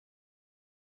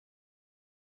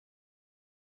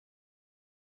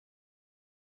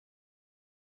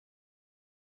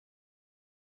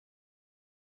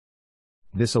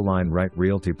This Align Right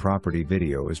Realty property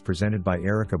video is presented by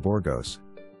Erica Burgos.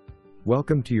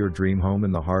 Welcome to your dream home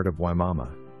in the heart of Wimauma.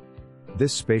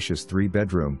 This spacious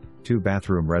 3-bedroom,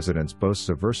 2-bathroom residence boasts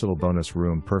a versatile bonus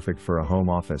room perfect for a home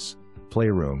office,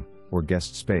 playroom, or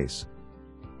guest space.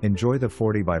 Enjoy the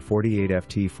 40 by 48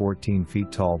 ft 14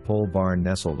 feet tall pole barn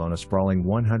nestled on a sprawling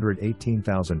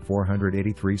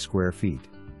 118,483 square feet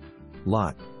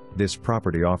lot. This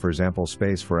property offers ample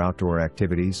space for outdoor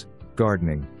activities,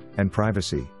 gardening, and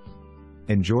privacy.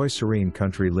 Enjoy serene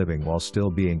country living while still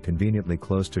being conveniently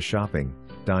close to shopping,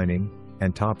 dining,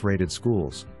 and top-rated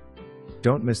schools.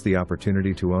 Don't miss the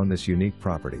opportunity to own this unique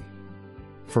property.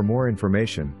 For more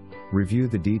information, review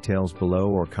the details below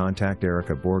or contact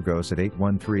Erica Burgos at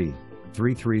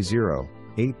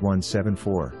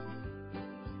 813-330-8174.